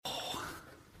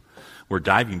We're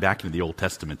diving back into the Old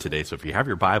Testament today, so if you have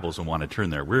your Bibles and want to turn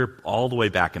there, we're all the way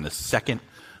back in the second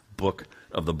book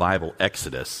of the Bible,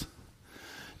 Exodus.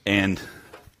 And,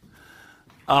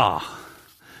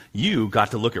 you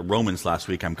got to look at Romans last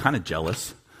week. I'm kind of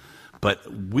jealous, but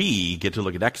we get to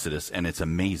look at Exodus, and it's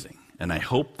amazing. And I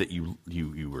hope that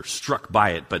you were struck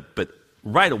by it, but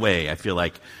right away, I feel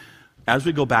like as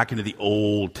we go back into the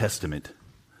Old Testament,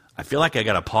 I feel like I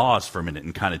got to pause for a minute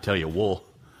and kind of tell you, well,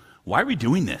 why are we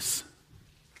doing this?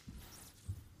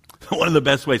 One of the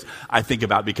best ways I think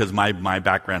about, because my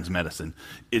background's medicine,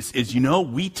 is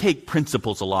we take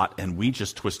principles a lot and we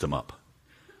just twist them up.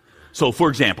 So, for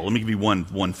example, let me give you one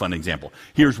fun example.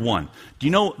 Here's one. Do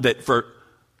you know that for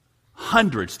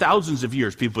hundreds, thousands of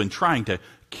years, people have been trying to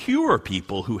cure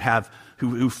people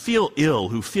who feel ill,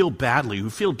 who feel badly, who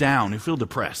feel down, who feel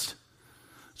depressed?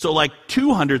 So like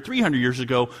 200, 300 years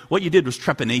ago, what you did was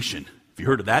trepanation. If you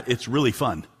heard of that, it's really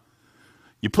fun.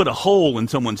 You put a hole in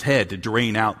someone's head to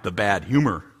drain out the bad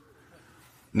humor.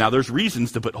 Now, there's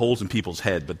reasons to put holes in people's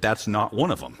head, but that's not one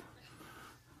of them.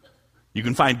 You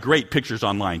can find great pictures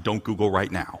online. Don't Google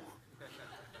right now.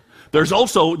 There's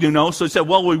also, so it said,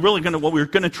 well, what we're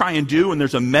going to try and do, and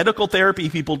there's a medical therapy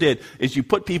people did, is you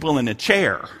put people in a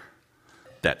chair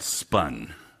that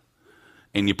spun.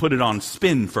 And you put it on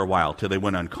spin for a while till they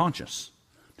went unconscious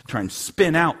to try and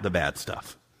spin out the bad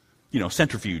stuff.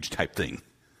 Centrifuge type thing.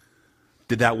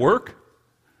 Did that work?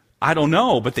 I don't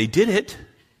know, but they did it.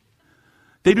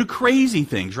 They do crazy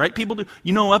things, right? People do,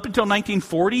 up until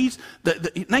 1940s, the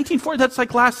 1940s, that's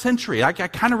like last century. I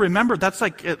kind of remember, that's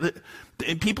like,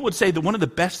 people would say that one of the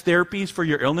best therapies for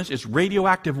your illness is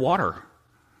radioactive water.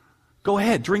 Go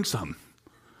ahead, drink some.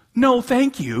 No,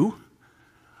 thank you.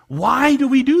 Why do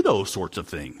we do those sorts of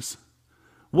things?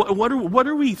 What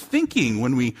are we thinking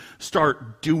when we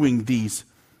start doing these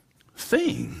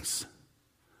things?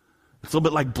 It's a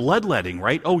little bit like bloodletting,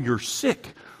 right? Oh, you're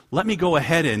sick. Let me go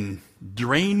ahead and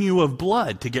drain you of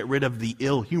blood to get rid of the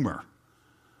ill humor.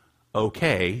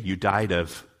 Okay, you died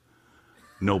of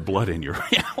no blood in your...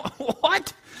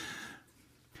 What?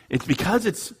 It's because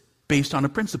it's based on a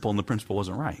principle, and the principle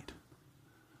wasn't right.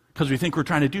 Because we think we're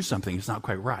trying to do something, it's not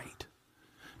quite right.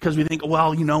 Because we think,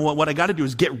 well, what I got to do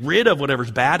is get rid of whatever's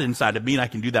bad inside of me, and I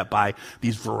can do that by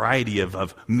these variety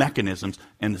of mechanisms,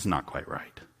 and it's not quite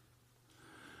right.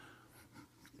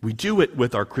 We do it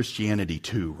with our Christianity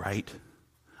too, right?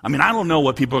 I mean, I don't know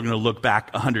what people are going to look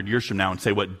back 100 years from now and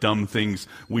say what dumb things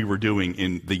we were doing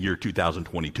in the year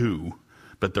 2022,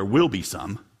 but there will be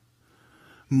some.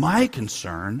 My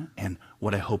concern, and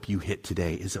what I hope you hit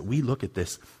today, is that we look at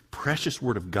this precious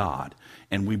Word of God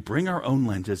and we bring our own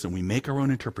lenses and we make our own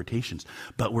interpretations,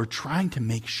 but we're trying to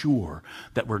make sure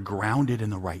that we're grounded in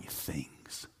the right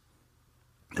things,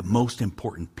 the most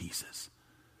important pieces.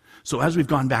 So as we've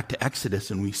gone back to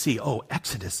Exodus and we see,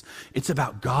 Exodus, it's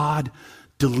about God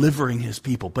delivering his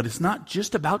people. But it's not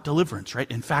just about deliverance, right?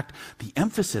 In fact, the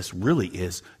emphasis really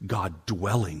is God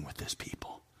dwelling with his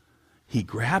people. He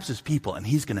grabs his people and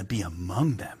he's going to be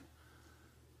among them.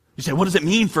 You say, what does it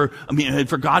mean for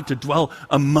God to dwell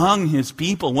among his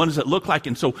people? What does it look like?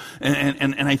 And so,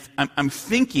 I'm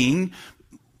thinking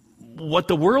what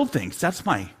the world thinks. That's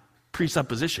my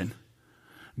presupposition.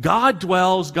 God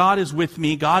dwells, God is with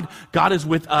me, God is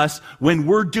with us when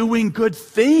we're doing good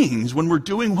things, when we're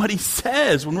doing what he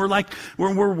says, when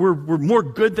we're more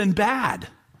good than bad.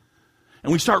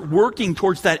 And we start working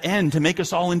towards that end to make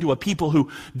us all into a people who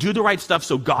do the right stuff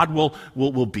so God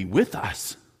will be with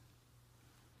us.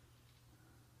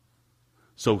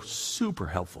 So super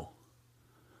helpful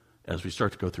as we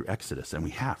start to go through Exodus, and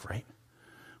we have, right?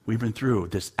 We've been through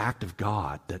this act of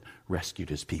God that rescued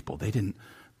his people. They didn't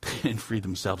free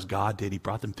themselves. God did. He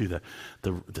brought them through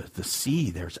the sea.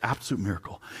 There's absolute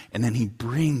miracle. And then he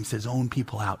brings his own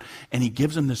people out and he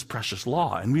gives them this precious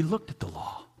law. And we looked at the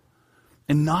law.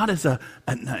 And not as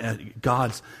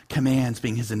God's commands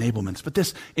being his enablements, but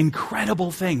this incredible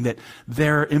thing that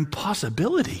they're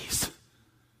impossibilities.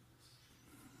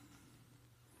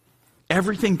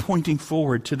 Everything pointing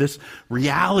forward to this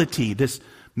reality, this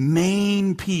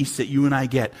main piece that you and I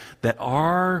get, that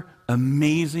our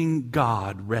amazing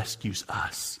God rescues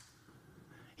us.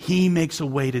 He makes a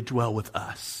way to dwell with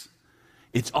us.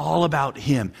 It's all about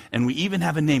him. And we even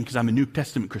have a name, because I'm a New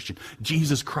Testament Christian,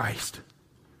 Jesus Christ.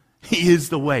 He is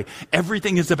the way.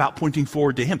 Everything is about pointing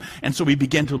forward to him. And so we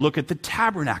begin to look at the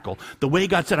tabernacle, the way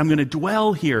God said, I'm going to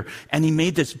dwell here. And he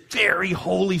made this very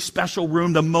holy, special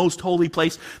room, the most holy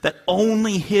place, that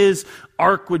only his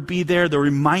ark would be there, the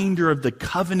reminder of the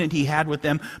covenant he had with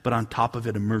them, but on top of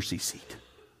it, a mercy seat.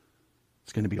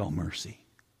 It's going to be all mercy.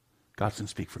 God's going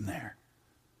to speak from there.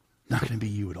 Not going to be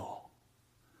you at all.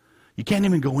 You can't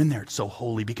even go in there. It's so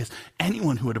holy because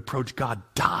anyone who would approach God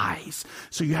dies.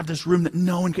 So you have this room that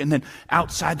no one can. And then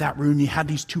outside that room, you have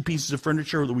these two pieces of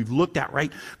furniture that we've looked at,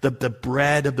 right? The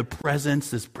bread of the presence,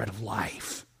 this bread of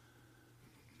life.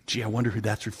 Gee, I wonder who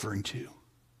that's referring to.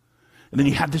 And then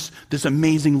you have this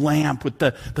amazing lamp with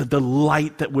the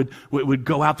light that would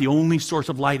go out, the only source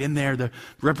of light in there,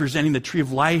 representing the tree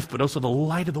of life, but also the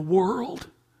light of the world.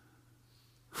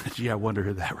 Gee, I wonder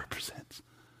who that represents.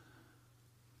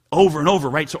 Over and over,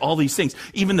 right? So all these things,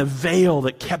 even the veil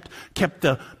that kept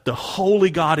the holy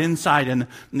God inside, and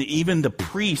even the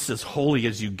priests, as holy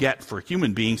as you get for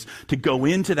human beings, to go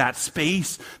into that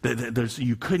space that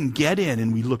you couldn't get in.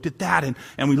 And we looked at that,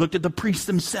 and we looked at the priests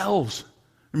themselves.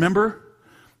 Remember?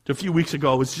 A few weeks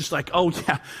ago, it was just like, oh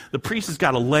yeah, the priest has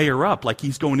got to layer up like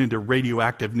he's going into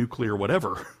radioactive, nuclear,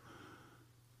 whatever.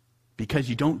 Because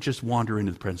you don't just wander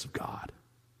into the presence of God.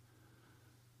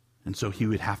 And so he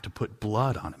would have to put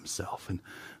blood on himself and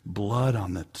blood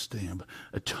on the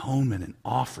atonement and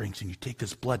offerings. And you take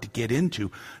this blood to get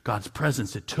into God's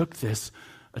presence. It took this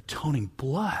atoning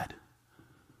blood.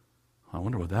 I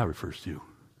wonder what that refers to.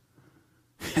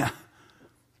 Yeah.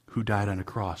 Who died on a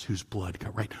cross, whose blood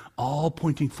got right. All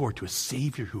pointing forward to a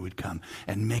Savior who would come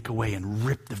and make a way and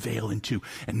rip the veil in two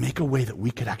and make a way that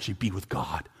we could actually be with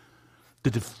God. The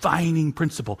defining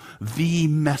principle, the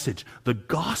message, the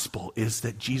gospel is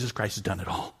that Jesus Christ has done it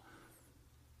all.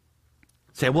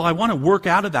 Say, well, I want to work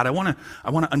out of that. I want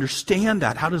to understand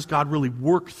that. How does God really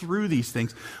work through these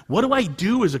things? What do I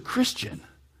do as a Christian?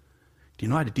 Do you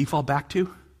know how to default back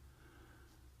to?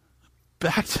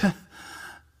 Back to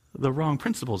the wrong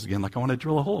principles again, like I want to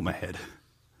drill a hole in my head.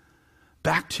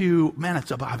 Back to, man, it's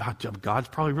about God's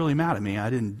probably really mad at me. I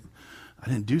didn't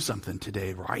do something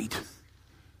today right.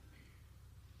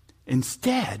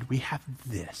 Instead, we have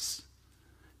this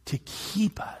to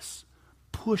keep us,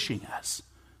 pushing us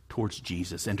towards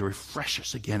Jesus and to refresh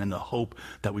us again in the hope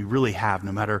that we really have,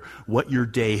 no matter what your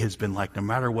day has been like, no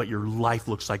matter what your life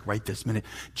looks like right this minute.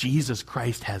 Jesus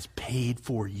Christ has paid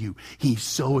for you. He's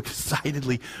so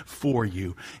excitedly for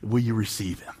you. Will you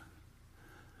receive him?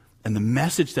 And the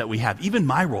message that we have, even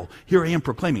my role, here I am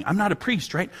proclaiming. I'm not a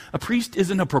priest, right? A priest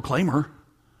isn't a proclaimer.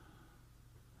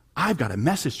 I've got a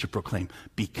message to proclaim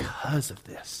because of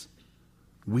this.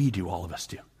 We do, all of us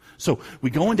do. So we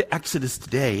go into Exodus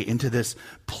today, into this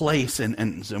place,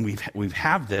 and we've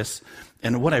have this,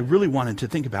 and what I really wanted to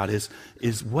think about is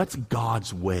what's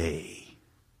God's way?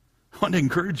 I want to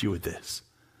encourage you with this.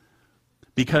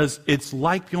 Because it's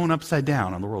like going upside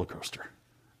down on the roller coaster.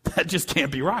 That just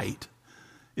can't be right.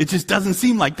 It just doesn't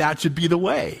seem like that should be the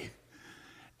way.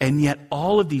 And yet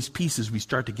all of these pieces we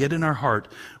start to get in our heart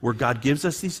where God gives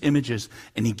us these images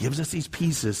and he gives us these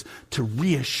pieces to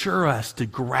reassure us, to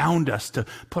ground us, to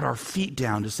put our feet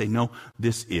down, to say, no,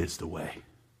 this is the way.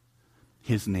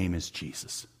 His name is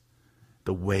Jesus.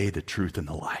 The way, the truth, and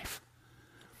the life.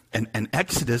 And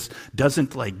Exodus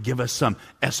doesn't like give us some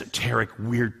esoteric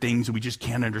weird things that we just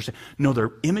can't understand. No,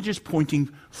 they're images pointing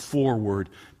forward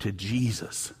to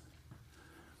Jesus.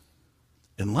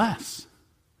 Unless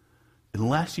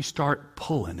you start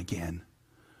pulling again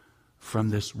from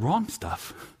this wrong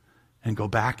stuff and go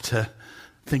back to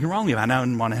thinking wrongly about it.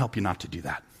 And I want to help you not to do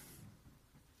that.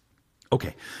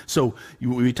 Okay, so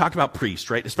we talked about priests,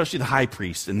 right? Especially the high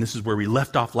priest, and this is where we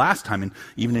left off last time, and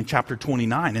even in chapter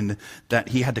 29, and that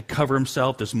he had to cover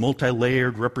himself, this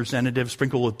multi-layered representative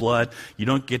sprinkled with blood. You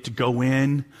don't get to go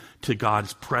in to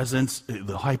God's presence,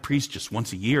 the high priest, just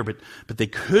once a year, but they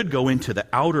could go into the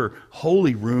outer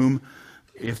holy room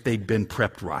if they'd been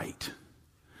prepped right.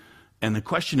 And the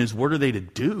question is, what are they to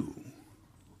do?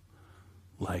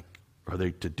 Like, are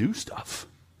they to do stuff?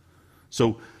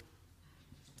 So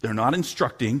they're not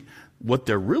instructing. What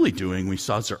they're really doing, we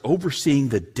saw, is they're overseeing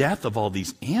the death of all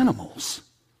these animals.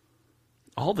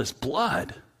 All this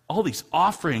blood, all these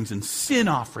offerings and sin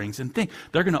offerings and things.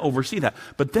 They're going to oversee that.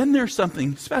 But then there's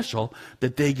something special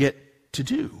that they get to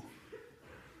do.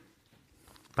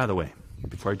 By the way,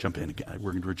 before I jump in again,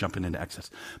 we're jumping into Exodus.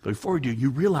 But before we do,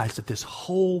 you realize that this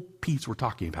whole piece we're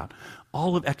talking about,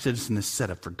 all of Exodus and this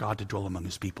setup for God to dwell among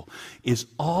his people, is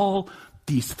all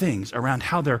these things around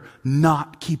how they're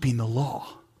not keeping the law.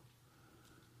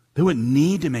 They wouldn't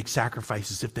need to make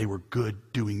sacrifices if they were good,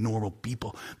 doing normal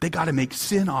people. They got to make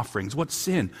sin offerings. What's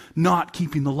sin? Not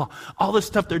keeping the law. All the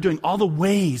stuff they're doing, all the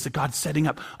ways that God's setting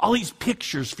up, all these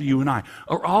pictures for you and I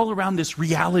are all around this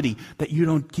reality that you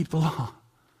don't keep the law.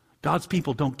 God's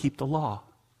people don't keep the law.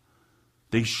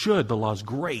 They should. The law's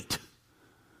great.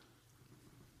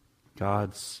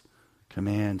 God's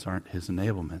commands aren't his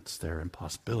enablements. They're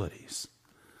impossibilities.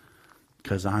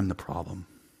 Because I'm the problem.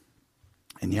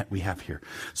 And yet we have here.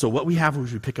 So what we have,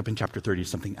 as we pick up in chapter 30, is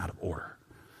something out of order.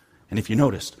 And if you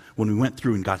noticed, when we went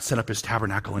through and God set up his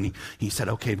tabernacle and he said,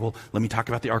 okay, well, let me talk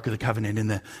about the Ark of the Covenant in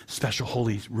the special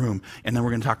holy room. And then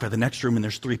we're going to talk about the next room, and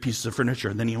there's 3 pieces of furniture.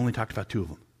 And then he only talked about 2 of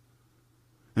them.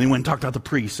 And then he went and talked about the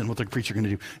priests and what the priests are going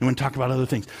to do. And went and talked about other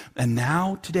things. And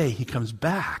now, today, he comes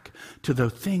back to the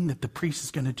thing that the priest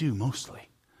is going to do mostly.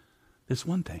 This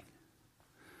one thing.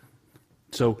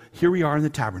 So here we are in the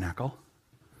tabernacle.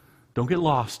 Don't get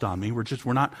lost on me.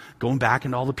 We're not going back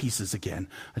into all the pieces again.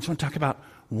 I just want to talk about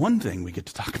one thing we get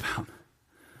to talk about,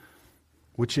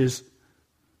 which is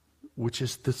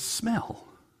the smell.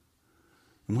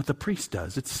 And what the priest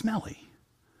does, it's smelly.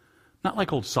 Not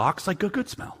like old socks, like a good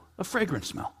smell, a fragrant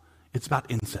smell. It's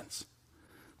about incense.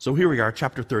 So here we are,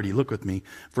 chapter 30. Look with me.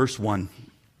 Verse 1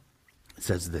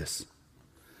 says this.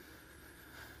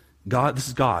 This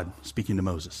is God speaking to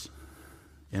Moses.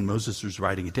 And Moses was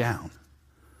writing it down.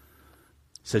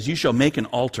 It says, you shall make an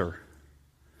altar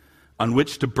on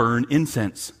which to burn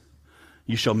incense.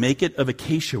 You shall make it of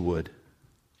acacia wood.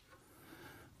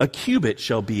 A cubit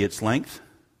shall be its length,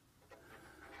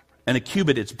 and a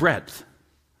cubit its breadth.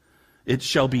 It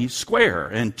shall be square,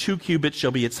 and 2 cubits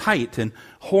shall be its height, and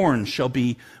horns shall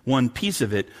be 1 piece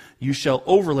of it. You shall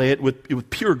overlay it with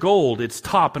pure gold, its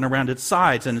top and around its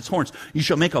sides and its horns. You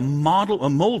shall make a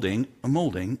molding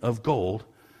of gold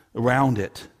around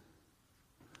it.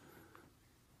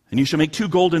 And you shall make 2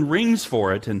 golden rings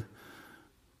for it, and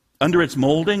under its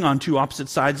molding on 2 opposite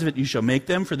sides of it you shall make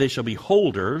them, for they shall be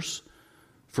holders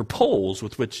for poles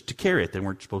with which to carry it. They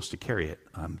weren't supposed to carry it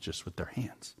just with their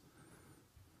hands.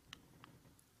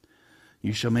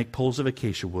 You shall make poles of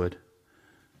acacia wood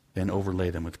and overlay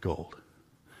them with gold.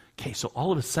 Okay, so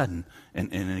all of a sudden,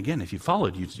 and again, if you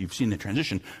followed, you've seen the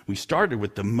transition. We started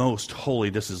with the most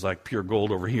holy. This is like pure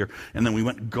gold over here. And then we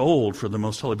went gold for the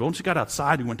most holy. But once we got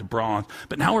outside, we went to bronze.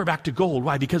 But now we're back to gold.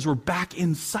 Why? Because we're back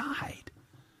inside.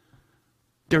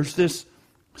 There's this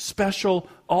special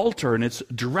altar, and it's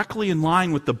directly in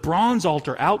line with the bronze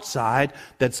altar outside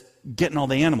that's getting all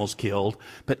the animals killed.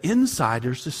 But inside,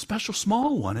 there's this special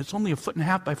small one. It's only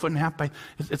 1.5 by 1.5 by,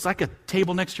 it's like a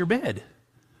table next to your bed.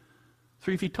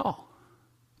 3 feet tall.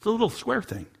 It's a little square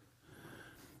thing.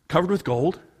 Covered with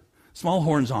gold, small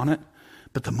horns on it.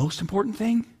 But the most important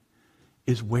thing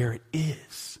is where it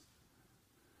is.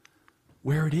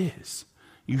 Where it is.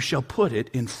 You shall put it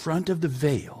in front of the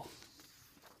veil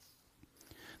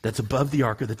that's above the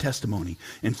ark of the testimony,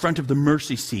 in front of the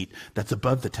mercy seat that's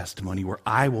above the testimony, where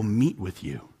I will meet with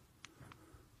you.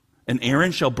 And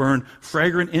Aaron shall burn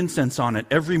fragrant incense on it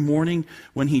every morning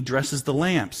when he dresses the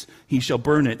lamps. He shall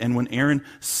burn it. And when Aaron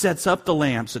sets up the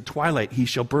lamps at twilight, he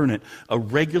shall burn it. A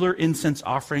regular incense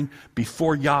offering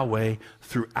before Yahweh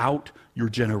throughout your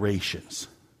generations.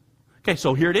 Okay,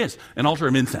 so here it is, an altar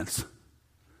of incense.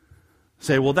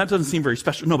 Say, well, that doesn't seem very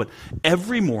special. No, but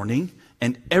every morning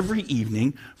and every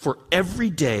evening for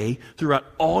every day throughout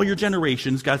all your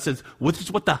generations, God says, this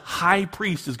is what the high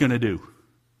priest is going to do.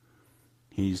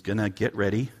 He's going to get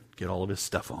ready, get all of his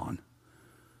stuff on.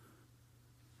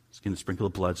 He's going to sprinkle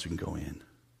the blood so he can go in.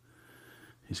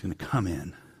 He's going to come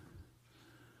in.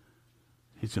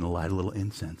 He's going to light a little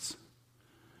incense.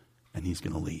 And he's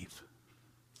going to leave.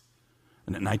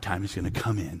 And at nighttime, he's going to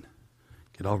come in,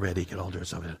 get all ready, get all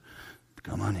dressed up.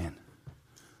 Come on in.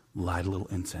 Light a little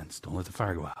incense. Don't let the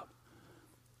fire go out.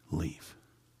 Leave.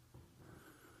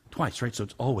 Twice, right? So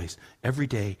it's always, every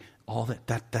day, all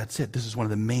that's it. This is one of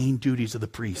the main duties of the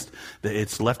priest.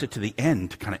 It's left it to the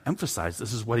end to kind of emphasize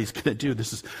this is what he's going to do.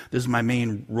 This is my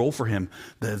main role for him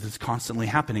that's constantly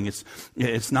happening.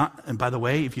 It's not, and by the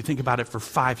way, if you think about it for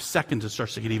 5 seconds, it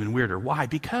starts to get even weirder. Why?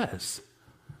 Because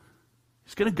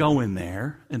he's going to go in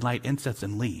there and light incense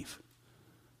and leave.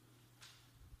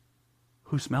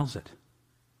 Who smells it?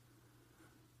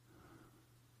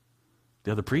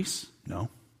 The other priests? No.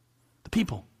 The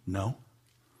people? No.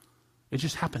 It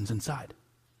just happens inside.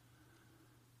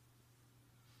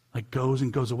 Like goes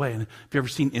and goes away. And have you ever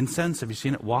seen incense? Have you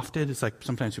seen it wafted? It's like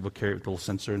sometimes people carry it with a little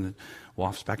censer and it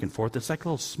wafts back and forth. It's like a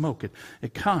little smoke.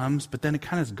 It comes, but then it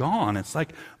kind of is gone. It's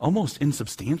like almost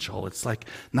insubstantial. It's like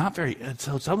not very, it's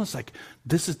almost like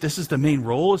this is the main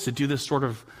role, is to do this sort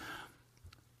of,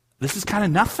 this is kind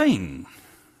of nothing.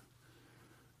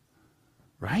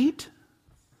 Right?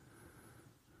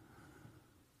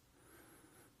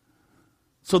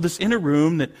 So this inner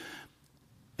room that,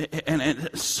 and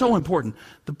it's so important,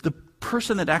 the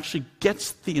person that actually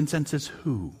gets the incense is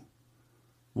who?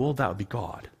 Well, that would be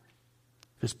God.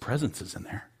 His presence is in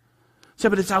there. So,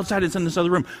 but it's outside, it's in this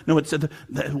other room. No, it's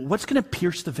what's going to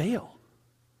pierce the veil?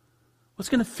 What's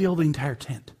going to fill the entire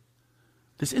tent?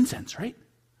 This incense, right?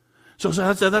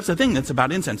 So that's the thing that's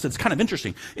about incense. It's kind of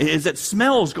interesting, is that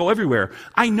smells go everywhere.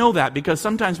 I know that because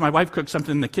sometimes my wife cooks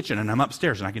something in the kitchen and I'm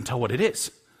upstairs and I can tell what it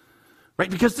is. Right?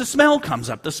 Because the smell comes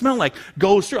up. The smell like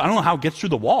goes through. I don't know how it gets through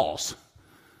the walls.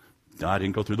 No, I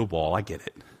didn't go through the wall. I get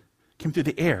it. Came through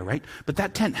the air, right? But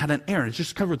that tent had an air and it's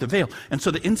just covered with the veil. And so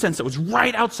the incense that was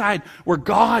right outside where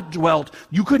God dwelt,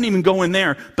 you couldn't even go in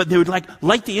there, but they would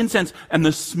light the incense and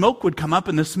the smoke would come up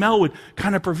and the smell would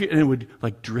kind of perfume and it would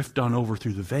like drift on over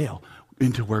through the veil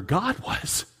into where God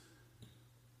was.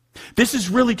 This is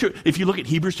really true. If you look at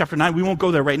Hebrews chapter 9, we won't go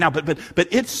there right now, but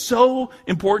it's so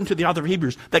important to the author of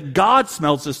Hebrews that God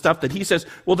smells this stuff that he says,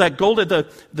 well, that gold of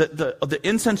the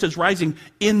incense is rising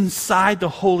inside the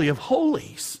Holy of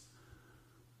Holies.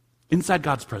 Inside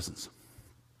God's presence.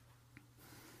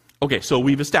 Okay, so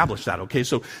we've established that. Okay,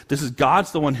 so this is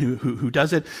God's the one who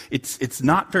does it. It's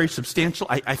not very substantial.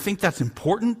 I think that's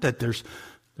important that there's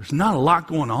not a lot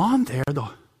going on there, though.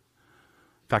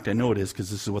 In fact, I know it is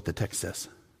because this is what the text says.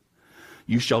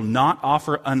 You shall not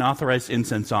offer unauthorized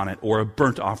incense on it, or a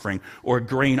burnt offering, or a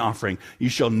grain offering. You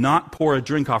shall not pour a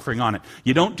drink offering on it.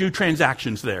 You don't do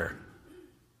transactions there.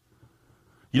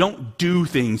 You don't do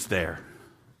things there.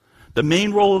 The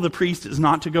main role of the priest is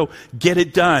not to go get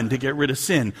it done to get rid of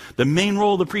sin. The main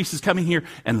role of the priest is coming here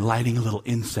and lighting a little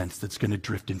incense that's going to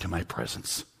drift into my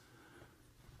presence.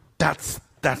 That's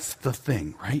the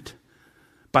thing, right?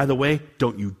 By the way,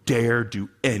 don't you dare do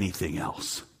anything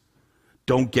else.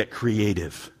 Don't get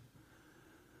creative.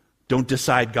 Don't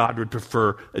decide God would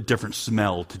prefer a different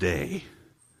smell today.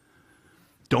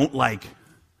 Don't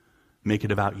make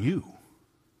it about you.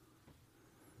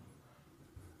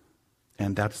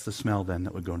 And that's the smell then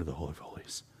that would go into the Holy of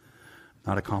Holies.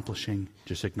 Not accomplishing,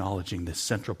 just acknowledging this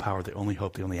central power, the only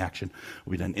hope, the only action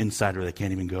will be done inside where they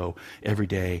can't even go every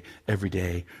day,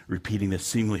 repeating this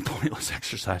seemingly pointless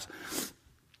exercise.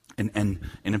 And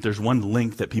if there's one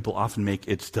link that people often make,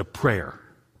 it's to prayer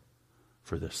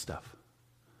for this stuff.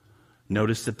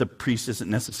 Notice that the priest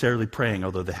isn't necessarily praying,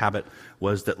 although the habit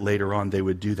was that later on they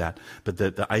would do that. But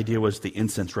the idea was the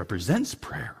incense represents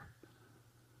prayer.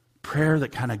 Prayer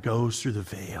that kind of goes through the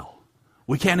veil.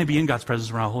 We can't be in God's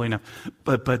presence, we're not holy enough.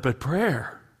 But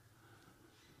prayer.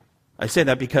 I say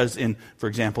that because for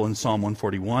example, in Psalm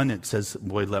 141, it says,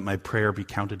 boy, let my prayer be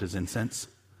counted as incense.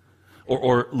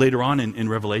 Or later on in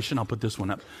Revelation, I'll put this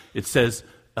one up. It says,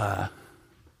 I'm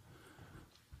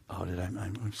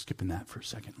skipping that for a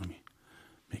second. Let me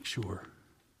make sure.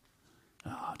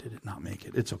 Oh, did it not make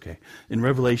it? It's okay. In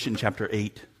Revelation chapter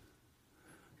 8,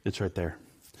 it's right there.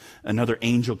 Another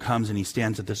angel comes and he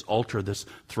stands at this altar, this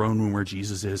throne room where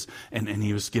Jesus is, and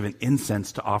he was given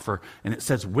incense to offer. And it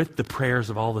says, with the prayers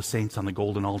of all the saints on the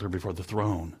golden altar before the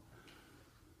throne.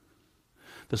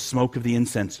 The smoke of the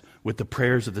incense with the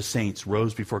prayers of the saints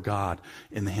rose before God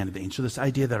in the hand of the angel. So this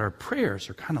idea that our prayers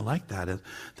are kind of like that,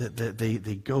 that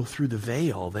they go through the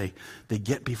veil, they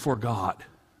get before God.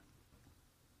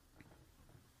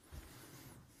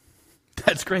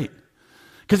 That's great.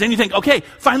 Because then you think, okay,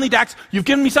 finally, Dax, you've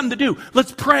given me something to do.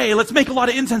 Let's pray. Let's make a lot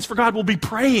of incense for God. We'll be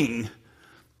praying.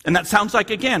 And that sounds like,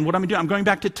 again, what I'm doing. I'm going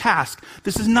back to task.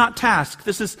 This is not task.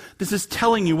 This is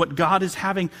telling you what God is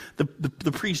having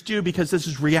the priest do, because this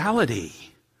is reality.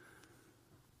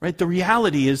 Right? The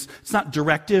reality is, it's not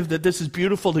directive that this is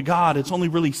beautiful to God. It's only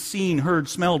really seen, heard,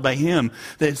 smelled by Him.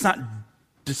 That it's not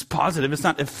dispositive. It's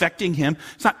not affecting Him.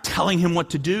 It's not telling Him what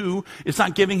to do. It's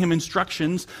not giving Him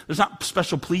instructions. There's not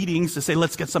special pleadings to say,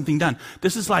 let's get something done.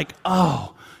 This is like,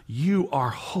 oh, you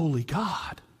are holy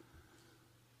God.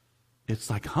 It's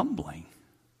like humbling.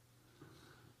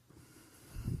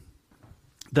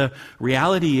 The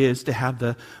reality is to have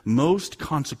the most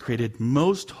consecrated,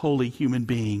 most holy human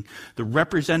being, the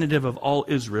representative of all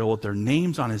Israel with their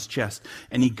names on his chest,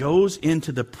 and he goes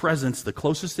into the presence the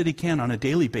closest that he can on a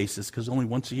daily basis, because only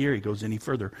once a year he goes any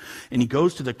further, and he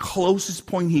goes to the closest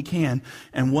point he can,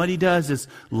 and what he does is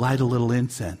light a little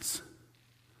incense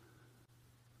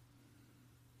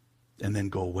and then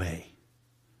go away.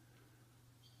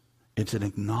 It's an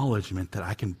acknowledgement that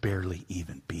I can barely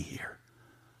even be here.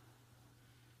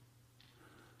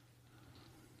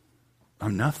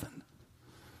 I'm nothing.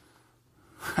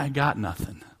 I got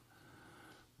nothing.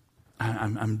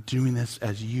 I'm doing this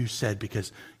as you said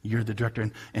because you're the director.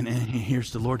 And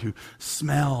here's the Lord who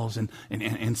smells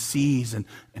and sees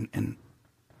and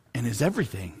is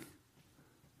everything.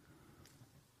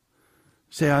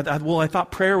 Say, I thought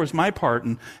prayer was my part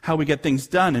and how we get things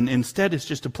done. And instead, it's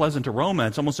just a pleasant aroma.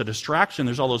 It's almost a distraction.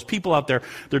 There's all those people out there.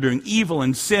 They're doing evil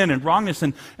and sin and wrongness.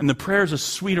 And the prayer is a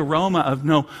sweet aroma of,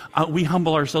 no, we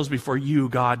humble ourselves before you,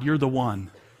 God. You're the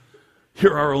one.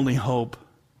 You're our only hope.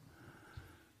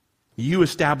 You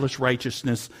establish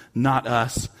righteousness, not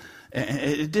us. And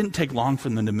it didn't take long for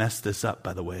them to mess this up,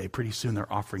 by the way. Pretty soon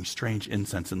they're offering strange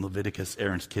incense in Leviticus.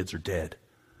 Aaron's kids are dead.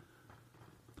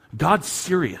 God's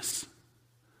serious.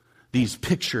 These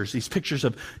pictures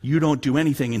of you don't do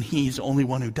anything and he's the only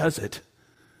one who does it.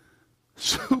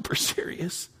 Super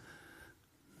serious.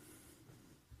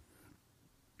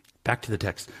 Back to the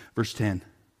text, verse 10.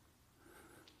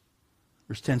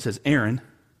 Verse 10 says, Aaron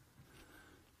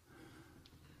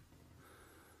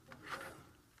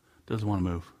doesn't want to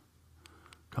move.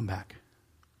 Come back.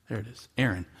 There it is.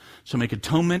 Aaron shall make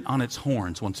atonement on its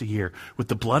horns once a year. With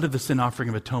the blood of the sin offering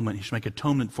of atonement, he shall make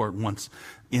atonement for it once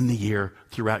in the year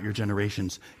throughout your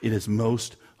generations. It is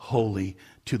most holy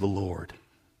to the Lord.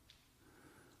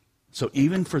 So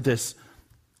even for this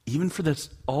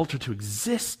altar to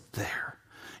exist there,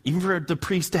 even for the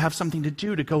priest to have something to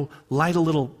do, to go light a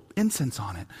little incense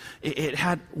on it, it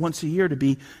had once a year to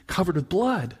be covered with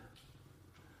blood,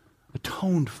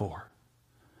 atoned for.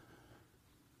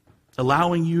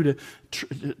 Allowing you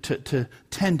to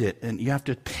tend it, and you have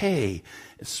to pay,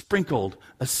 sprinkled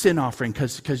a sin offering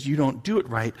because you don't do it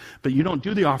right, but you don't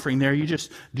do the offering there, you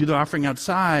just do the offering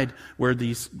outside where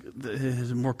these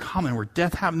is more common, where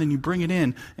death happened, then you bring it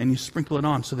in and you sprinkle it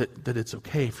on so that it's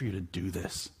okay for you to do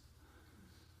this.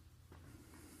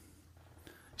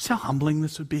 See how humbling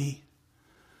this would be?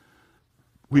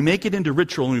 We make it into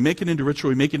ritual, and we make it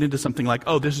into something like,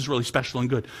 oh, this is really special and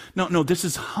good. No, this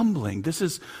is humbling. This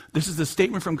is the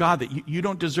statement from God that you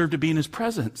don't deserve to be in his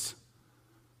presence.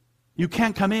 You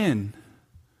can't come in.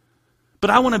 But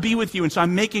I want to be with you, and so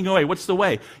I'm making a way. What's the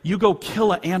way? You go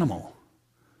kill an animal.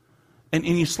 And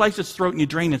you slice its throat and you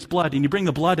drain its blood, and you bring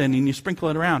the blood in and you sprinkle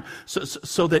it around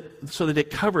so that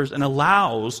it covers and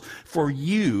allows for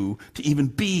you to even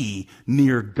be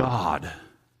near God.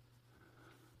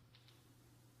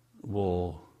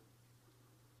 Well,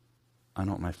 I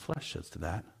know what my flesh says to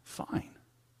that. Fine.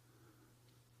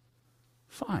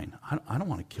 I don't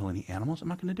want to kill any animals. I'm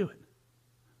not going to do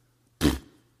it.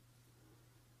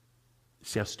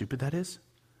 See how stupid that is?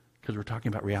 Because we're talking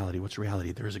about reality. What's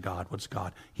reality? There is a God. What's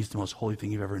God? He's the most holy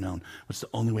thing you've ever known. What's the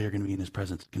only way you're going to be in his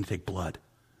presence? It's going to take blood.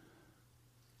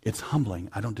 It's humbling.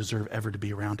 I don't deserve ever to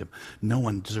be around him. No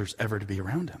one deserves ever to be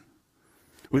around him.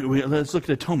 Let's look at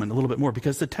atonement a little bit more,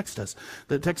 because the text does.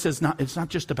 The text says it's not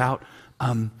just about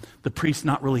the priest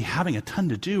not really having a ton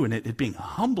to do and it being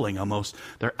humbling almost.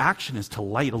 Their action is to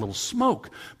light a little smoke.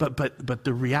 But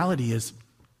the reality is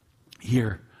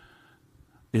here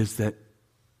is that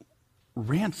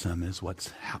ransom is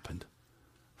what's happened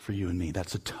for you and me.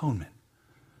 That's atonement.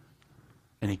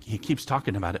 And he keeps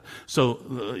talking about it.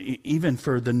 So even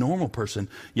for the normal person,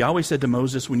 Yahweh said to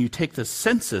Moses, when you take the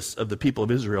census of the people of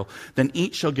Israel, then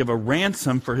each shall give a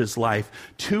ransom for his life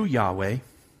to Yahweh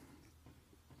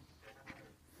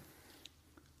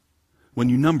when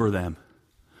you number them,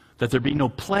 that there be no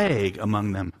plague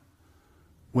among them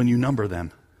when you number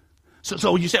them.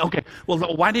 So you say, okay, well,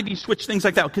 why did he switch things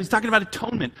like that? Because he's talking about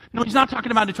atonement. No, he's not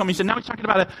talking about atonement. He said, now he's talking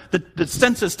about the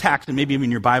census tax. And maybe even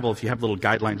in your Bible, if you have little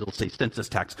guidelines, it'll say census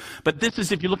tax. But this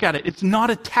is, if you look at it, it's not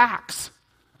a tax.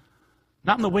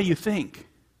 Not in the way you think.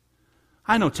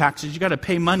 I know taxes. You got to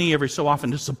pay money every so often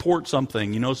to support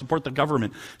something, support the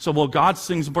government. So, well, God's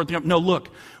saying support the government. No, look,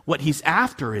 what he's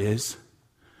after is,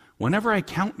 whenever I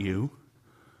count you,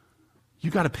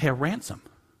 you got to pay a ransom.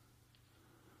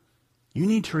 You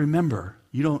need to remember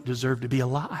you don't deserve to be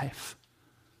alive.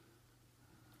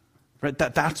 Right?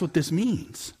 That's what this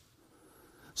means.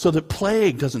 So that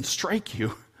plague doesn't strike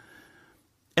you.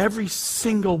 Every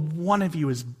single one of you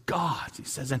is God's, he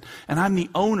says. And I'm the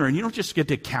owner, and you don't just get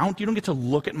to count. You don't get to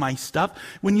look at my stuff.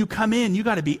 When you come in, you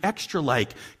got to be extra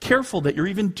careful that you're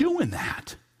even doing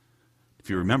that. If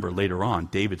you remember later on,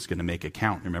 David's going to make a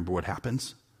count. Remember what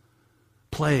happens?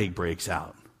 Plague breaks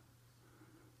out.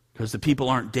 Because the people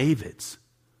aren't David's.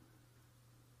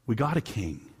 We got a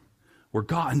king. We're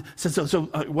God. And so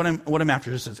what I'm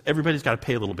after is says everybody's got to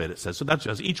pay a little bit. It says so. That's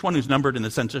just each one who's numbered in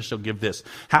the census shall give this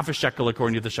half a shekel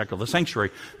according to the shekel of the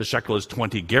sanctuary. The shekel is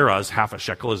 20 gerahs. Half a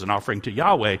shekel is an offering to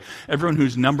Yahweh. Everyone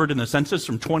who's numbered in the census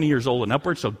from 20 years old and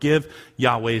upwards shall give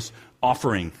Yahweh's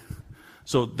offering.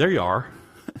 So there you are.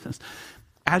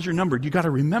 As you're numbered, you got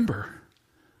to remember,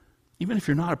 even if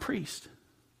you're not a priest,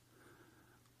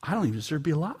 I don't even deserve to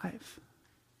be alive.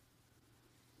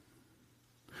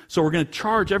 So we're going to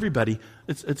charge everybody.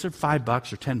 It's $5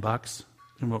 or $10.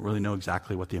 We don't really know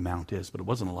exactly what the amount is, but it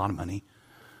wasn't a lot of money.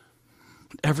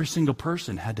 Every single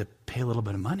person had to pay a little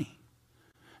bit of money.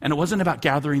 And it wasn't about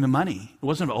gathering the money. It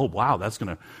wasn't about, oh, wow, that's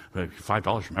going to,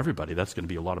 $5 from everybody, that's going to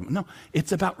be a lot of money. No,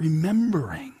 it's about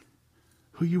remembering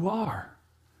who you are.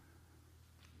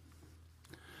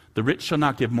 The rich shall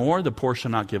not give more, the poor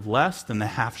shall not give less than the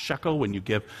half shekel when you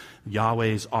give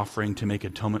Yahweh's offering to make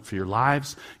atonement for your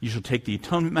lives. You shall take the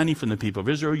atonement money from the people of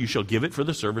Israel. You shall give it for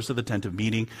the service of the tent of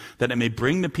meeting, that it may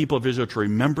bring the people of Israel to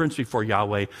remembrance before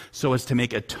Yahweh, so as to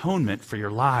make atonement for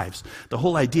your lives. The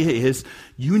whole idea is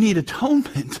you need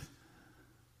atonement.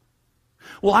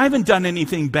 Well, I haven't done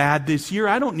anything bad this year.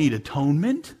 I don't need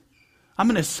atonement. I'm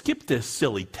going to skip this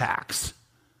silly tax.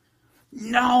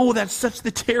 No, that's such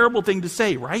the terrible thing to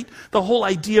say, right? The whole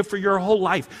idea for your whole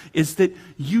life is that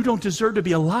you don't deserve to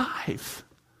be alive.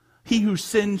 He who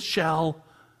sins shall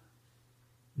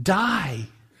die.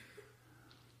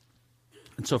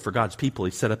 And so for God's people,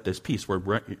 he set up this piece where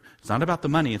it's not about the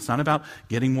money. It's not about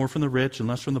getting more from the rich and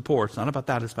less from the poor. It's not about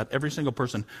that. It's about every single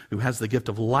person who has the gift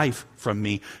of life from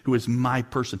me, who is my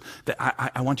person. That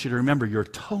I want you to remember you're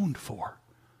atoned for.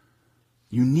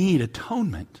 You need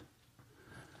atonement.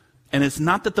 And it's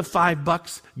not that the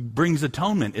 $5 brings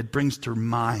atonement. It brings to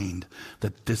mind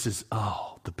that this is,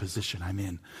 the position I'm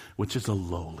in, which is a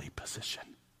lowly position.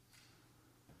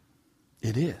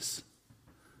 It is.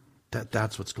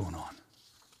 That's what's going on.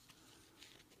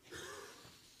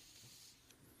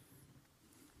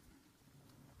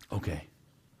 Okay.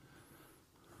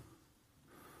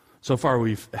 So far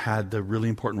we've had the really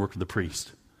important work of the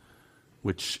priest,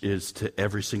 which is to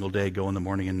every single day go in the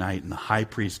morning and night, and the high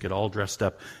priest get all dressed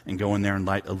up and go in there and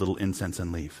light a little incense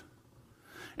and leave.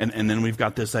 And then we've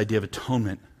got this idea of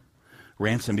atonement,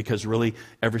 ransom, because really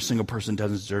every single person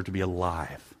doesn't deserve to be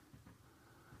alive.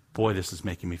 Boy, this is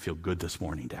making me feel good this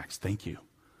morning, Dax. Thank you.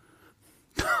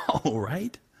 All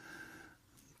right.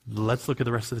 Let's look at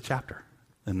the rest of the chapter.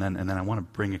 And then I want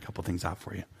to bring a couple things out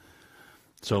for you.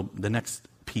 So the next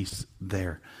piece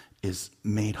there is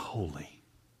made holy.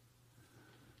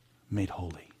 Made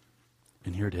holy.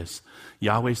 And here it is.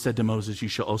 Yahweh said to Moses, you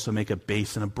shall also make a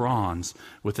basin of bronze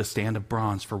with a stand of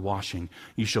bronze for washing.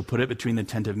 You shall put it between the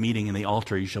tent of meeting and the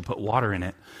altar. You shall put water in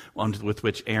it, with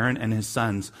which Aaron and his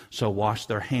sons shall wash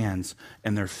their hands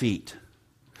and their feet.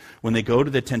 When they go to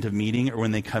the tent of meeting, or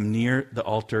when they come near the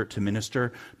altar to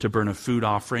minister, to burn a food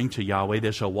offering to Yahweh,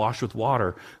 they shall wash with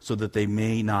water, so that they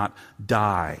may not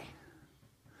die.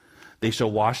 They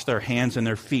shall wash their hands and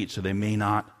their feet, so they may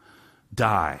not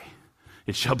die.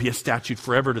 It shall be a statute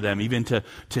forever to them, even to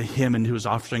him and to his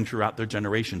offspring throughout their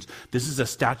generations. This is a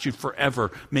statute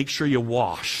forever. Make sure you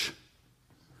wash.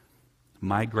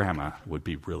 My grandma would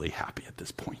be really happy at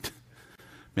this point.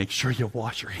 Make sure you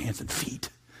wash your hands and feet.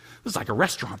 This is like a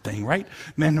restaurant thing, right?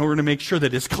 Man, we're going to make sure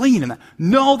that it's clean. And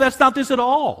no, that's not this at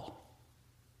all.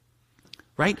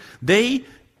 Right? They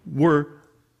were,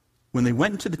 when they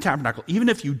went into the tabernacle, even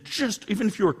if you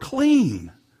were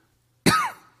clean,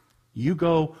 you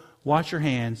go wash your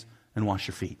hands and wash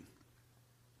your feet.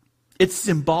 It's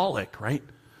symbolic, right?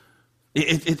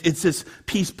 It's this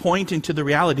piece pointing to the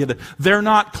reality that they're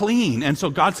not clean. And so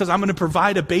God says, I'm going to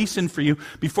provide a basin for you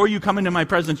before you come into my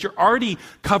presence. You're already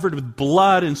covered with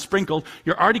blood and sprinkled.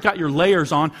 You're already got your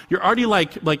layers on. You're already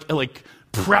like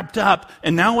prepped up.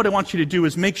 And now what I want you to do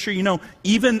is make sure you know,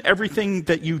 even everything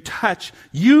that you touch,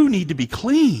 you need to be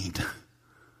cleaned.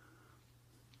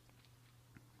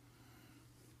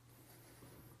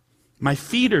 My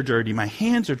feet are dirty. My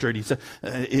hands are dirty. So,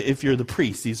 if you're the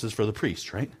priest, this is for the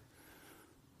priest, right?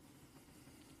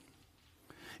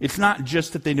 It's not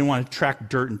just that they didn't want to track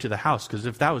dirt into the house, because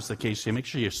if that was the case, you make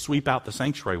sure you sweep out the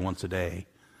sanctuary once a day.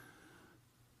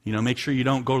 You know, make sure you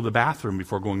don't go to the bathroom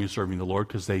before going and serving the Lord,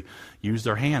 because they use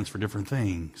their hands for different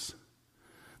things.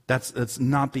 That's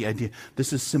not the idea.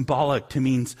 This is symbolic to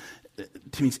means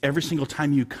every single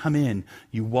time you come in,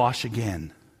 you wash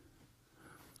again.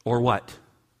 Or what?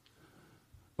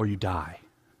 Or you die.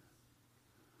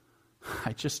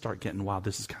 I just start getting, wow,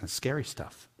 this is kind of scary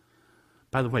stuff.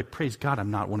 By the way, praise God,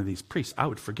 I'm not one of these priests.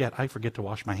 I forget to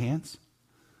wash my hands.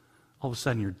 All of a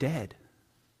sudden, you're dead.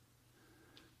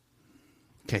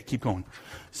 Okay, keep going.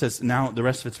 It says, now the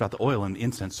rest of it's about the oil and the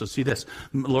incense. So see this.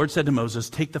 The Lord said to Moses,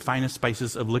 take the finest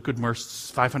spices of liquid myrrh,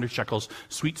 500 shekels,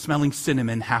 sweet-smelling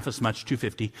cinnamon, half as much,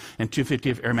 250, and 250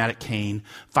 of aromatic cane,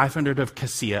 500 of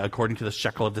cassia, according to the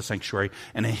shekel of the sanctuary,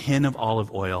 and a hin of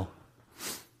olive oil.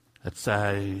 That's,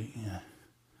 a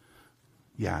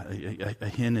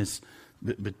hin is,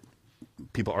 but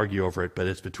people argue over it, but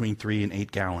it's between 3 and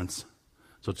 8 gallons.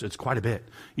 So it's quite a bit.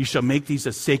 You shall make these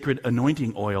a sacred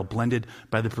anointing oil blended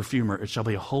by the perfumer. It shall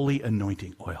be a holy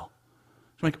anointing oil.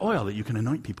 So make oil that you can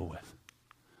anoint people with.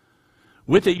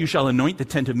 With it you shall anoint the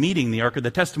tent of meeting, the ark of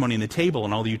the testimony, and the table,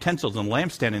 and all the utensils, and the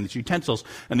lampstand, and its utensils,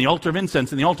 and the altar of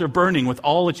incense, and the altar of burning with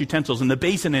all its utensils, and the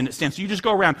basin in its stand. So you just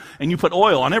go around and you put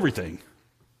oil on everything.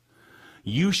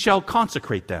 You shall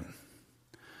consecrate them.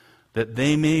 that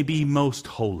they may be most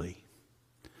holy.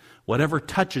 Whatever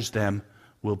touches them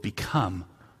will become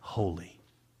holy.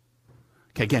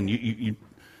 Okay, again, you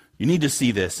need to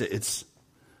see this. It's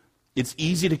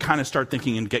easy to kind of start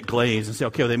thinking and get glazed and say,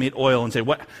 okay, well, they made oil, and say,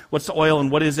 what's the oil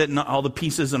and what is it, and all the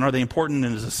pieces, and are they important,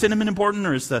 and is the cinnamon important,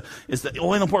 or is the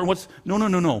oil important?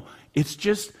 No. It's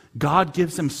just God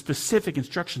gives them specific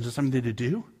instructions of something to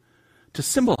do to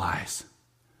symbolize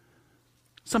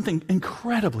something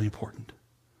incredibly important.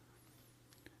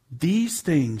 These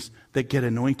things that get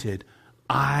anointed,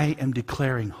 I am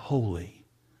declaring holy.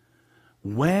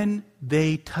 When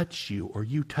they touch you or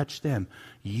you touch them,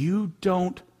 you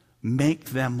don't make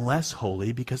them less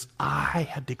holy because I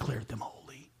have declared them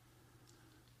holy.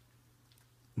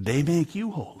 They make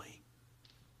you holy.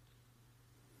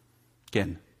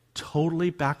 Again,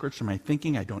 totally backwards from my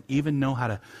thinking. I don't even know how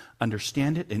to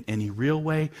understand it in any real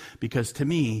way, because to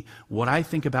me, what I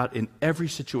think about in every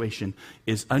situation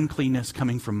is uncleanness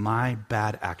coming from my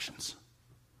bad actions.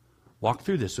 Walk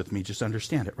through this with me, just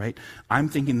understand it, right? I'm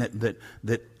thinking that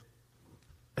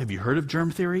have you heard of germ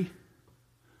theory?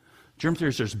 Germ theory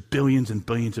is there's billions and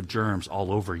billions of germs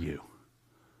all over you.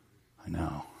 I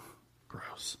know.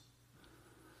 Gross.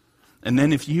 And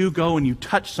then if you go and you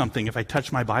touch something, if I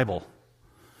touch my Bible,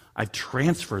 I've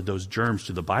transferred those germs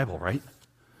to the Bible, right?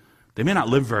 They may not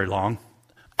live very long.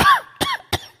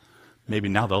 Maybe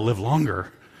now they'll live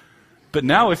longer. But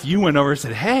now if you went over and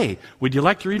said, hey, would you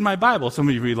like to read my Bible?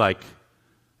 Somebody would be like,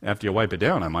 after you wipe it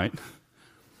down, I might.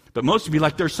 But most would be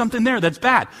like, there's something there that's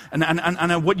bad.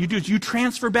 And what you do is you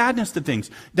transfer badness to things.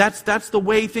 That's the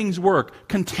way things work.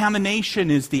 Contamination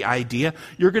is the idea.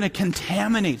 You're going to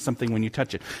contaminate something when you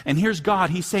touch it. And here's God.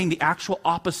 He's saying the actual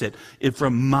opposite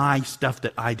from my stuff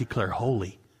that I declare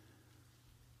holy.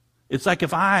 It's like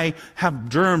if I have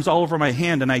germs all over my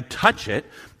hand and I touch it,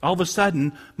 all of a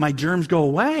sudden my germs go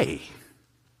away.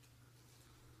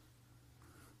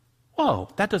 Whoa,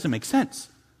 that doesn't make sense.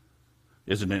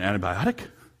 Is it an antibiotic?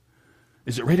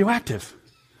 Is it radioactive?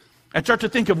 I start to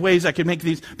think of ways I could make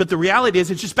these, but the reality is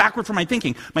it's just backward from my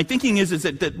thinking. My thinking is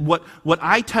that what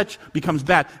I touch becomes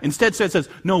bad. Instead it says,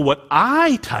 no, what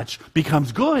I touch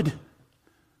becomes good.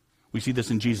 We see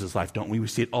this in Jesus' life, don't we? We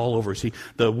see it all over. See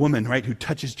the woman, right, who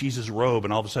touches Jesus' robe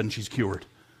and all of a sudden she's cured.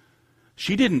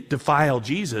 She didn't defile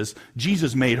Jesus.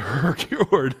 Jesus made her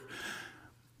cured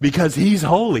because he's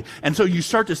holy. And so you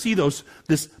start to see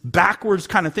this backwards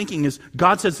kind of thinking is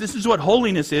God says this is what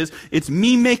holiness is. It's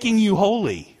me making you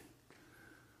holy.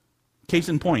 Case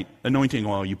in point, anointing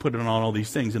oil, you put it on all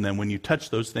these things, and then when you touch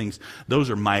those things, those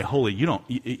are my holy.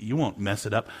 You won't mess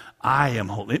it up. I am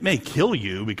holy. It may kill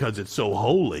you because it's so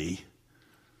holy.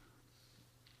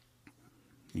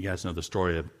 You guys know the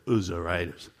story of Uzzah, right?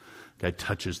 A guy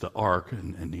touches the ark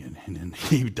and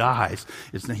he dies.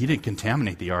 He didn't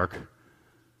contaminate the ark.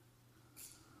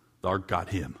 The ark got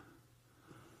him.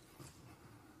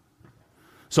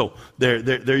 So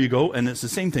there you go, and it's the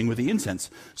same thing with the incense.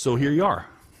 So here you are.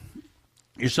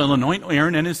 You shall anoint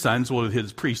Aaron and his sons, well,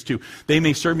 his priests too. They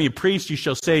may serve me a priest. You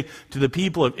shall say to the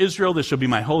people of Israel, this shall be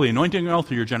my holy anointing oil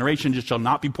through your generations. It shall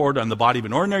not be poured on the body of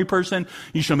an ordinary person.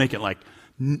 You shall make it like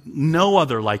no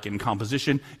other like in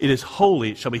composition. It is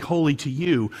holy. It shall be holy to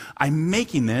you. I'm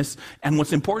making this, and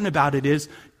what's important about it is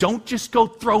don't just go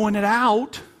throwing it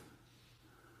out.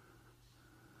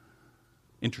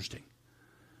 Interesting.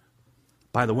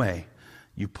 By the way,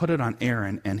 you put it on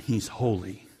Aaron and he's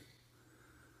holy.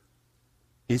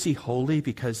 Is he holy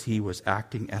because he was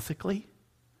acting ethically?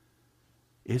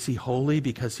 Is he holy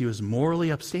because he was morally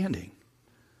upstanding?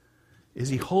 Is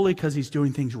he holy because he's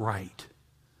doing things right?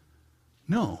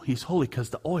 No, he's holy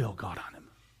because the oil got on him.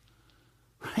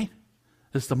 Right?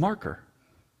 It's the marker.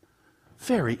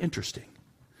 Very interesting.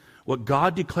 What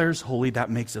God declares holy, that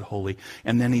makes it holy.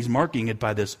 And then he's marking it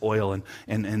by this oil.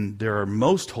 And there are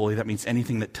most holy. That means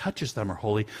anything that touches them are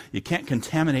holy. You can't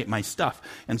contaminate my stuff.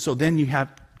 And so then you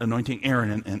have anointing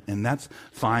Aaron, and that's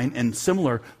fine. And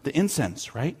similar, the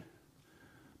incense, right?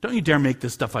 Don't you dare make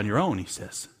this stuff on your own, he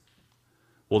says.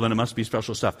 Well, then it must be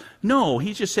special stuff. No,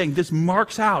 he's just saying this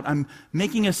marks out. I'm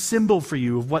making a symbol for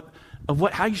you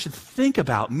of how you should think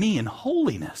about me in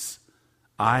holiness.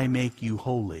 I make you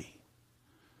holy.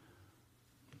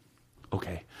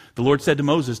 Okay. The Lord said to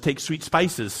Moses, take sweet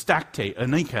spices, stacte,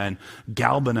 anika, and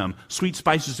galbanum, sweet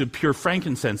spices of pure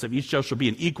frankincense, of each shall be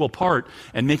an equal part,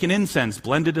 and make an incense,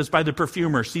 blended as by the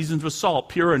perfumer, seasoned with salt,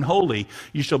 pure and holy.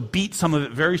 You shall beat some of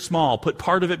it very small, put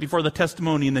part of it before the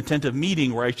testimony in the tent of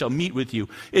meeting, where I shall meet with you.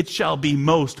 It shall be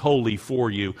most holy for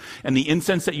you. And the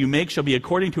incense that you make shall be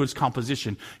according to its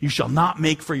composition. You shall not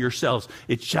make for yourselves.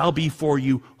 It shall be for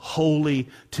you holy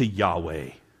to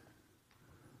Yahweh.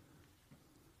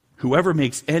 Whoever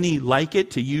makes any like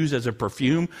it to use as a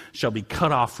perfume shall be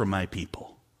cut off from my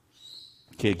people.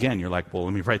 Okay, again, you're like, well,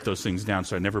 let me write those things down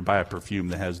so I never buy a perfume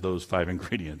that has those 5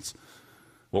 ingredients.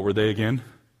 What were they again?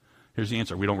 Here's the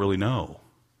answer. We don't really know.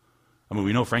 I mean,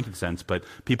 we know frankincense, but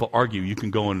people argue. You can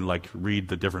go and read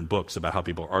the different books about how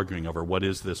people are arguing over what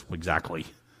is this exactly.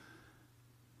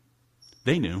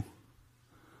 They knew.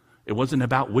 It wasn't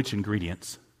about which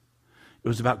ingredients. It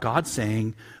was about God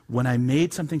saying, when I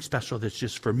made something special that's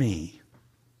just for me,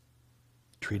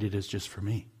 treat it as just for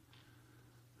me.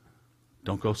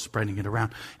 Don't go spreading it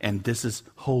around. And this is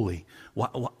holy.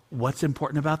 What's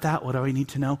important about that? What do I need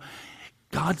to know?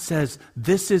 God says,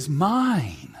 this is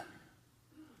mine.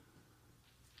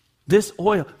 This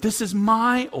oil, this is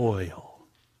my oil.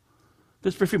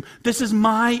 This perfume, this is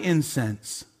my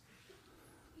incense.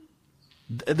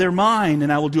 They're mine,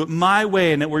 and I will do it my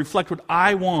way, and it will reflect what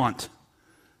I want.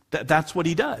 That's what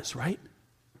he does, right?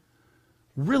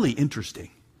 Really interesting.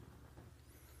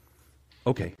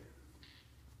 Okay.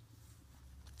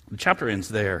 The chapter ends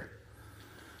there.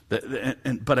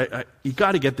 But you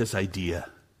got to get this idea.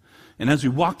 And as we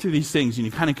walk through these things, and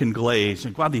you kind of can glaze,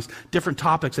 and wow, these different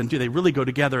topics, and do they really go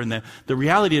together? And the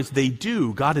reality is they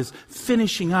do. God is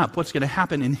finishing up what's going to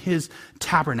happen in his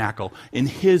tabernacle, in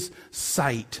his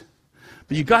sight.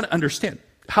 But you got to understand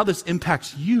how this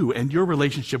impacts you and your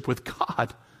relationship with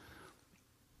God.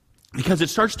 Because it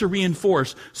starts to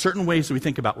reinforce certain ways that we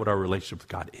think about what our relationship with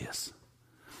God is.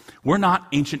 We're not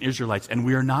ancient Israelites, and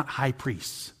we are not high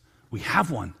priests. We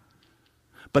have one.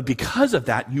 But because of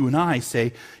that, you and I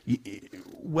say,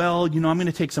 well, I'm going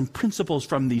to take some principles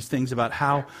from these things about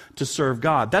how to serve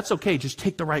God. That's okay, just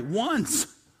take the right ones.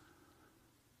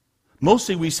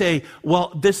 Mostly we say,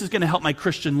 well, this is going to help my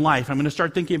Christian life. I'm going to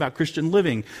start thinking about Christian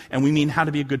living. And we mean how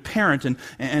to be a good parent and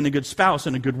a good spouse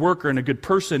and a good worker and a good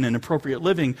person and appropriate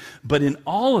living. But in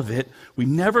all of it, we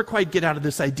never quite get out of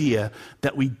this idea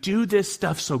that we do this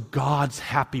stuff so God's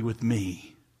happy with me.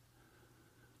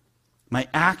 My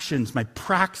actions, my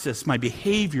praxis, my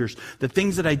behaviors, the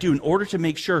things that I do in order to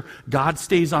make sure God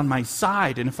stays on my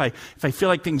side. And if I feel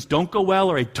like things don't go well,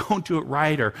 or I don't do it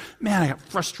right, or man, I got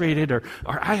frustrated, or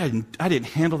I didn't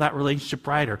handle that relationship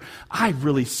right, or I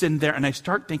really sinned there, and I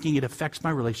start thinking it affects my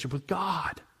relationship with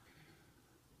God.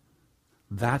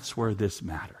 That's where this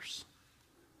matters.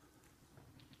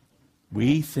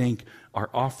 We think our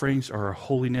offerings or our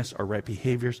holiness are right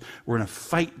behaviors. We're in a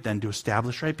fight then to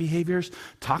establish right behaviors.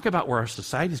 Talk about where our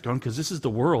society is going, because this is the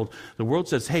world. The world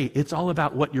says, hey, it's all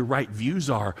about what your right views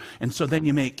are. And so then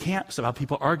you make camps about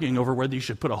people arguing over whether you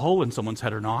should put a hole in someone's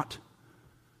head or not.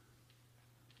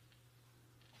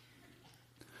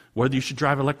 Whether you should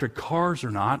drive electric cars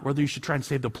or not, whether you should try and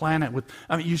save the planet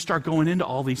you start going into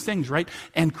all these things, right?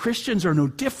 And Christians are no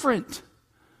different.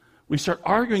 We start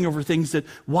arguing over things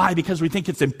why? Because we think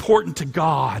it's important to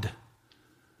God.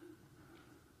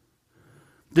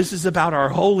 This is about our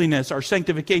holiness, our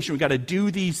sanctification. We've got to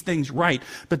do these things right.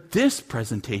 But this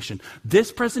presentation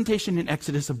in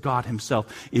Exodus of God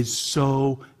himself is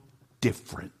so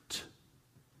different,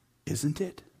 isn't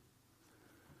it?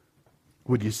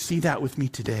 Would you see that with me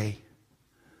today?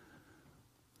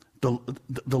 The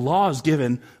law is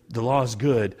given, the law is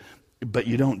good, but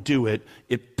you don't do it.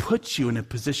 It puts you in a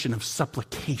position of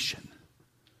supplication.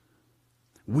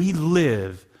 We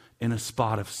live in a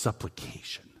spot of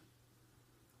supplication.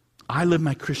 I live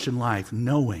my Christian life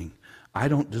knowing I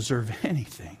don't deserve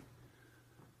anything.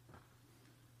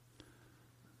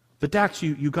 But Dax,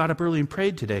 you got up early and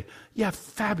prayed today. Yeah,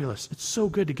 fabulous. It's so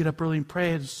good to get up early and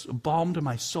pray. It's a balm to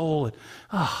my soul. And,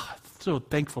 I'm so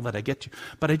thankful that I get you.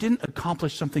 But I didn't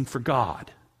accomplish something for God.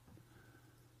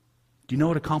 Do you know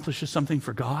what accomplishes something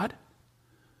for God?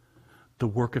 The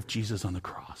work of Jesus on the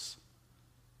cross.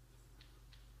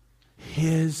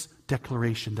 His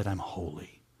declaration that I'm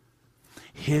holy.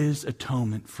 His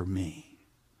atonement for me.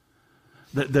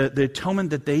 The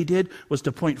atonement that they did was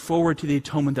to point forward to the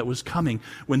atonement that was coming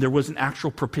when there was an actual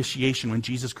propitiation, when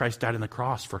Jesus Christ died on the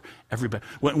cross for everybody.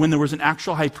 When there was an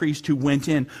actual high priest who went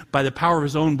in by the power of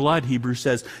his own blood, Hebrews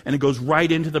says, and it goes right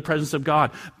into the presence of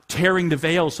God, tearing the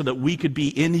veil so that we could be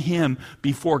in him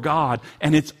before God.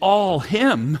 And it's all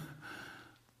him.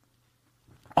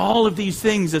 All of these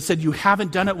things that said you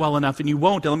haven't done it well enough and you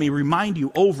won't, and let me remind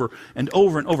you over and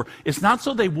over and over. It's not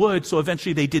so they would, so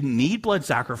eventually they didn't need blood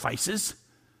sacrifices.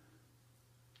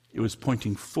 It was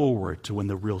pointing forward to when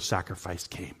the real sacrifice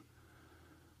came.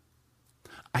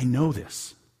 I know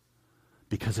this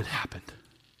because it happened.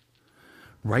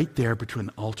 Right there between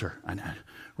the altar,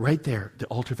 right there, the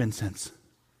altar of incense.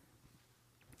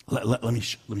 Let me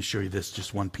show you this,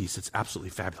 just one piece. It's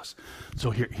absolutely fabulous.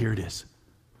 So here it is.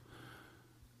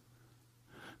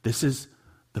 This is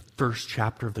the first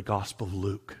chapter of the Gospel of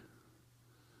Luke.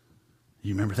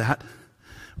 You remember that?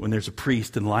 When there's a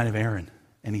priest in the line of Aaron,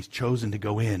 and he's chosen to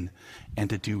go in and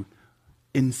to do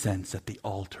incense at the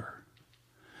altar.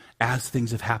 As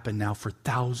things have happened now for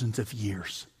thousands of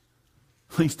years,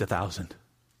 at least 1,000.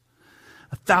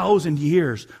 1,000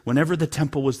 years, whenever the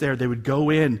temple was there, they would go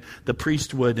in, the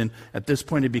priest would, and at this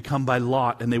point it'd become by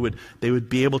lot, and they would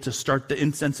be able to start the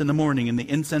incense in the morning and the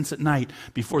incense at night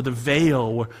before the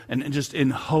veil, and just in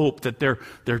hope that their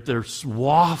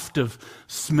waft of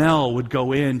smell would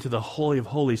go into the Holy of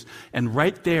Holies. And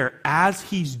right there, as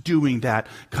he's doing that,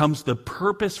 comes the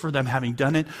purpose for them having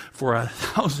done it for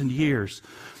 1,000 years.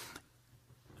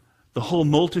 The whole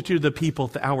multitude of the people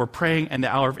at the hour of praying and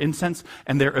the hour of incense,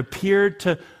 and there appeared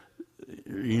to,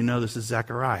 this is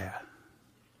Zechariah.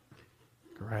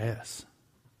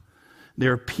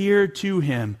 There appeared to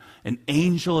him an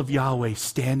angel of Yahweh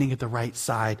standing at the right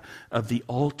side of the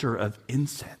altar of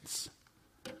incense.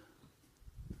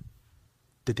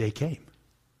 The day came.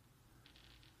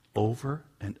 Over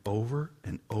and over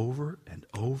and over and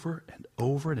over and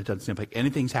over, and it doesn't seem like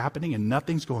anything's happening and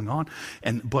nothing's going on,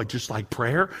 but just like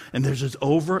prayer, and there's just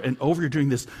over and over, you're doing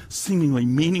this seemingly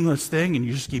meaningless thing, and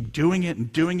you just keep doing it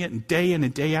and day in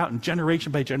and day out and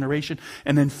generation by generation,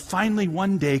 and then finally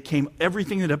one day came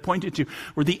everything that it pointed to,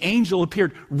 where the angel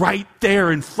appeared right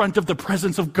there in front of the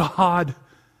presence of God.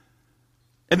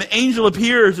 And the angel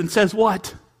appears and says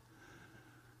what?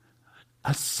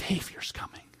 A Savior's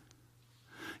coming.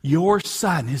 Your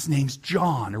son, his name's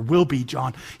John, or will be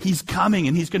John. He's coming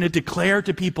and he's going to declare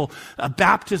to people a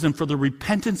baptism for the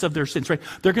repentance of their sins, right?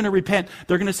 They're going to repent.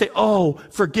 They're going to say, oh,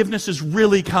 forgiveness is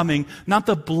really coming. Not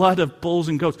the blood of bulls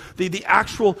and goats. The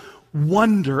actual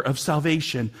wonder of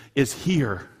salvation is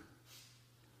here.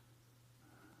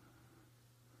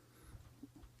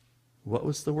 What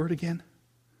was the word again?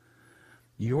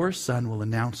 Your son will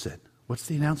announce it. What's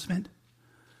the announcement?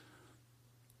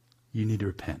 You need to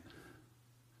repent.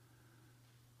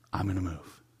 I'm going to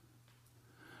move.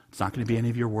 It's not going to be any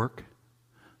of your work.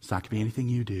 It's not going to be anything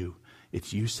you do.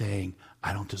 It's you saying,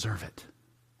 I don't deserve it.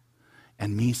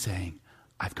 And me saying,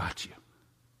 I've got you.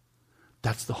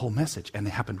 That's the whole message. And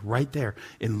it happened right there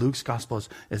in Luke's gospel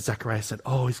as Zechariah said,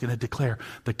 oh, he's going to declare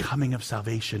the coming of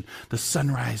salvation. The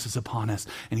sunrise is upon us.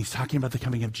 And he's talking about the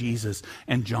coming of Jesus.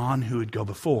 And John, who would go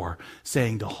before,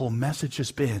 saying the whole message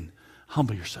has been,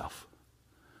 humble yourself.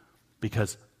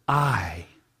 Because I,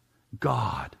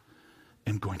 God,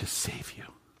 am going to save you.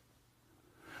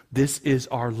 This is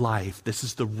our life. This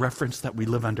is the reference that we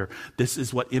live under. This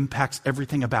is what impacts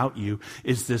everything about you,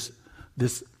 is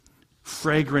this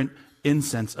fragrant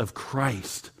incense of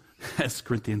Christ, as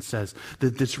Corinthians says.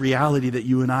 That this reality that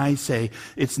you and I say,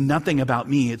 it's nothing about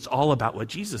me, it's all about what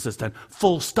Jesus has done.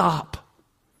 Full stop.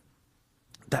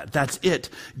 That's it.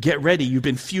 Get ready. You've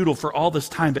been futile for all this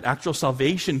time, but actual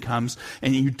salvation comes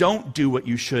and you don't do what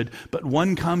you should, but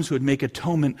one comes who would make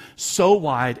atonement so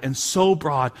wide and so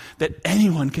broad that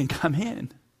anyone can come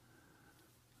in.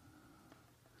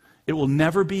 It will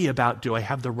never be about, do I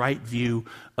have the right view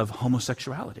of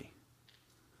homosexuality?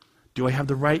 Do I have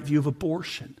the right view of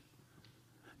abortion?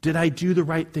 Did I do the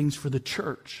right things for the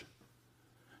church?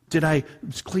 Did I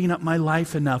clean up my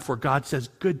life enough where God says,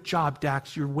 good job,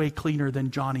 Dax, you're way cleaner than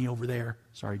Johnny over there.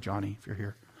 Sorry, Johnny, if you're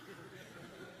here.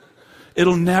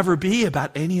 It'll never be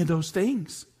about any of those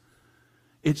things.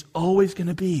 It's always going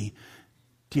to be,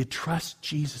 do you trust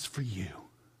Jesus for you?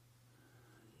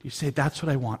 Do you say, that's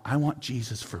what I want? I want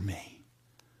Jesus for me.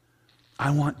 I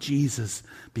want Jesus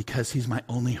because he's my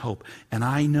only hope. And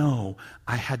I know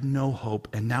I had no hope,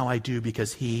 and now I do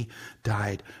because he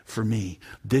died for me.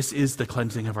 This is the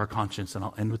cleansing of our conscience, and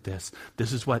I'll end with this.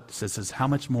 This is what it says, how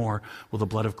much more will the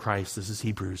blood of Christ, this is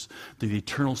Hebrews, the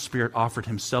eternal Spirit offered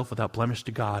himself without blemish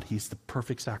to God. He's the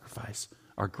perfect sacrifice,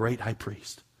 our great high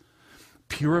priest.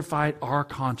 Purified our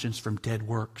conscience from dead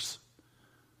works,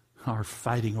 our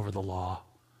fighting over the law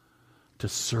to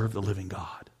serve the living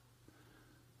God.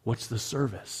 What's the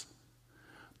service?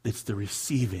 It's the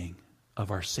receiving of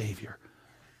our Savior,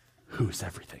 who is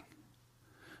everything.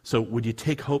 So would you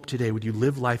take hope today? Would you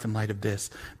live life in light of this,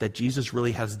 that Jesus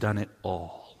really has done it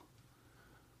all?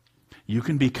 You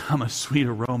can become a sweet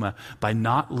aroma by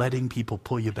not letting people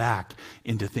pull you back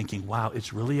into thinking, wow,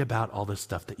 it's really about all this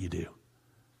stuff that you do.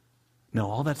 No,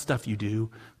 all that stuff you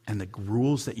do and the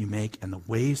rules that you make and the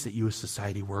ways that you as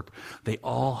society work, they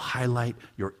all highlight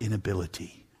your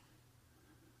inability.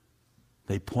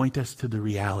 They point us to the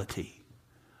reality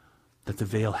that the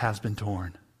veil has been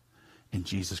torn and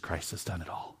Jesus Christ has done it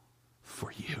all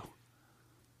for you.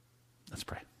 Let's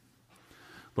pray.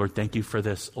 Lord, thank you for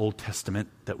this Old Testament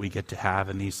that we get to have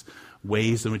and these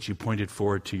ways in which you pointed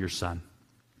forward to your Son.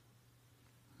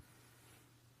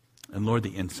 And Lord,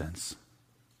 the incense.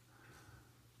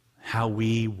 How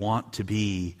we want to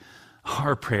be,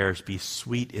 our prayers be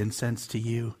sweet incense to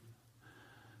you.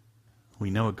 We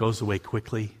know it goes away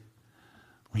quickly.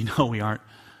 We know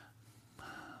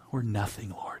we're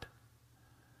nothing, Lord.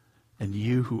 And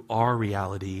you who are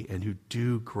reality and who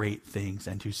do great things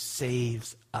and who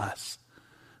saves us,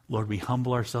 Lord, we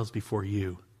humble ourselves before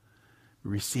you.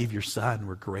 We receive your Son.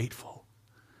 We're grateful.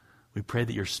 We pray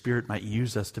that your Spirit might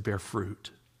use us to bear fruit.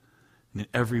 And in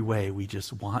every way, we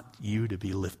just want you to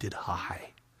be lifted high.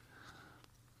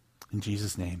 In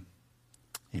Jesus' name,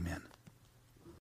 amen.